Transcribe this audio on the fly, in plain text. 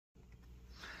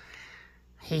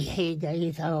Hey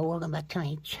guys, welcome back to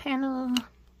my channel.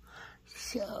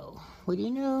 So, what do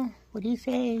you know? What do you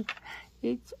say?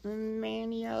 It's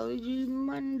Maniology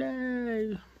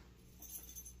Monday.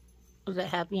 Was that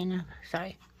happy enough?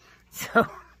 Sorry. So,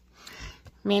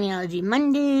 Maniology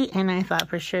Monday, and I thought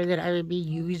for sure that I would be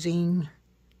using,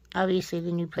 obviously,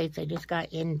 the new plates I just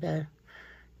got in the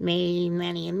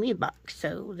Maniology box.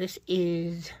 So, this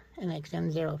is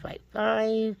MxM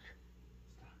 055.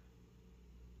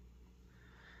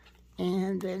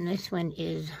 And then this one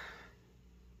is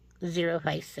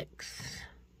 056.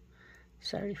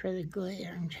 Sorry for the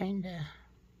glare. I'm trying to...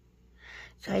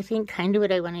 So I think kind of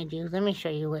what I want to do, let me show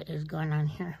you what is going on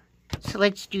here. So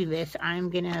let's do this. I'm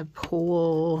going to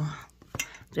pull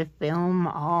the film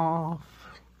off.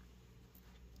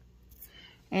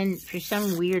 And for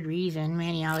some weird reason,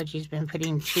 Maniology's been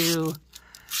putting two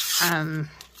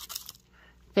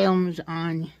films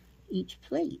on each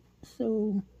plate.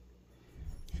 So...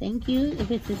 thank you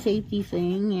if it's a safety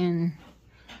thing, and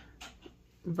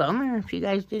bummer if you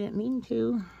guys didn't mean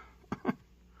to,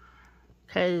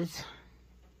 because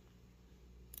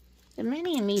the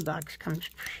Mini-Me box comes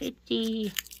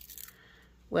pretty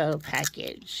well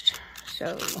packaged,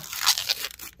 so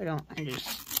I don't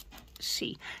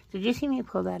see. Did you see me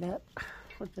pull that up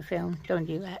with the film? Don't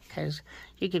do that, because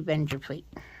you could bend your plate.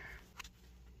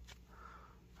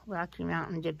 Rocky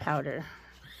Mountain did powder.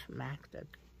 Smack the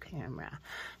camera.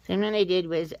 Then what I did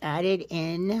was added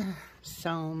in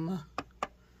some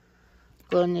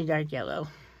glow-in-the-dark yellow.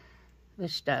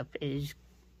 This stuff is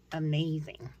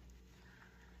amazing.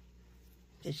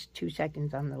 Just 2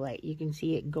 seconds on the light. You can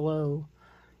see it glow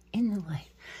in the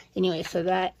light. Anyway, so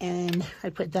that, and I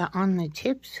put that on the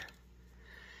tips.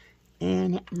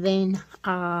 And then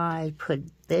I put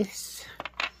this,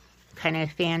 kind of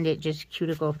fanned it just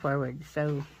cuticle forward.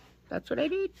 So that's what I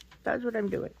did. That's what I'm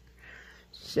doing.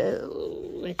 So,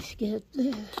 let's get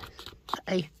this.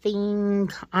 I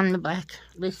think on the back,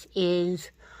 this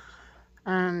is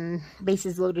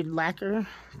Bases Loaded Lacquer,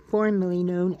 formerly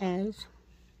known as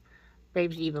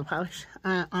Braves Diva Polish.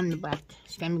 On the back,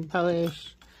 stamping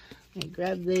polish. Let me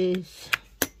grab this.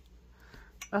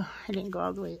 Oh, I didn't go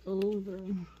all the way over.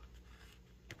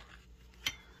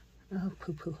 Oh,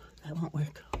 poo-poo. That won't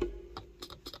work.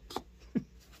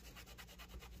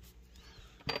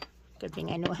 Good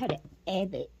thing I know how to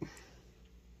edit.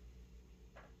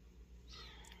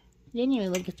 Then you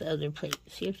look at the other plate.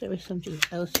 See if there was something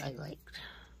else I liked.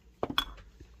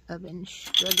 I've been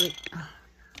struggling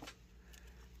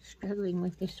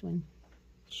with this one.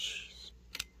 Jeez.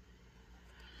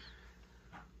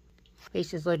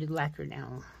 Bases Loaded Lacquer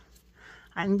now.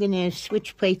 I'm going to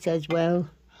switch plates as well.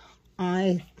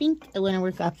 I think I want to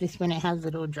work off this one. It has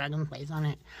little dragonflies on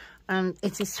it.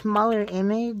 It's a smaller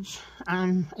image,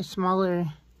 a smaller,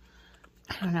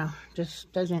 I don't know,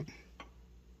 just doesn't,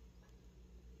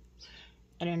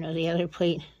 I don't know, the other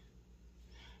plate,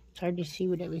 it's hard to see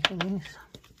what everything is.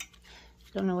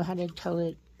 Don't know how to tell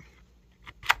it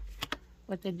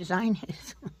what the design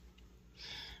is.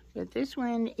 But this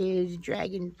one is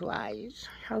dragonflies.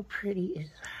 How pretty is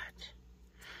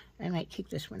that? I might kick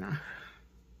this one off.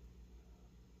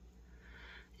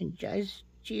 And just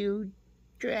you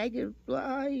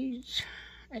dragonflies.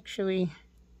 Actually,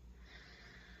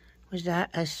 was that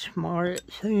a smart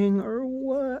thing or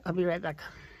what? I'll be right back.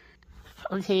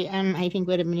 Okay, I think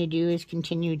what I'm going to do is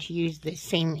continue to use the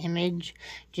same image,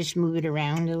 just move it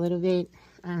around a little bit.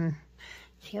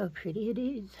 See how pretty it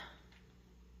is?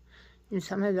 And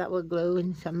some of that will glow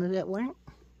and some of it won't.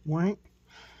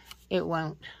 It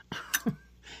won't.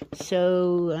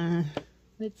 So,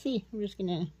 let's see. I'm just going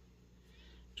to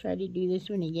try to do this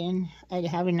one again. I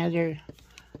have another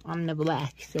on the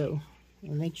black, so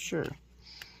we'll make sure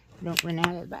I don't run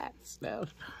out of that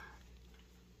stuff.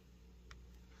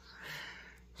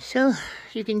 So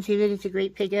you can see that it's a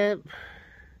great pickup.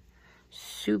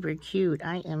 Super cute.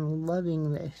 I am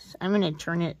loving this. I'm going to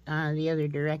turn it the other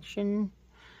direction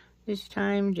this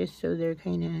time, just so they're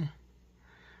kind of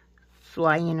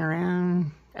flying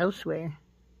around elsewhere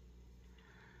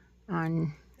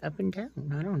on up and down.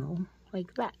 I don't know.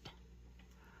 Like that.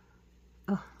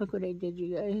 Oh, look what I did,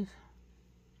 you guys.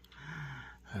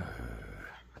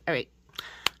 Alright.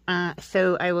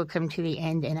 So I will come to the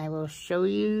end and I will show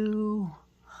you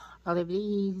all of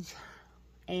these.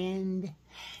 And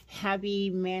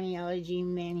happy Maniology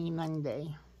Mani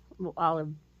Monday. All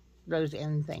of those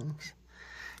end things.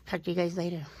 Talk to you guys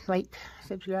later. Like,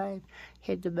 subscribe,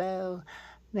 hit the bell.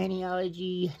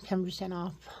 Maniology 10%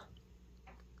 off.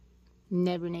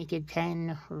 Never Naked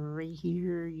 10 right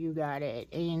here, you got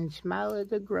it. And smile at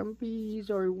the grumpies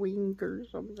or wink or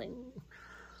something.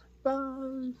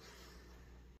 Bye.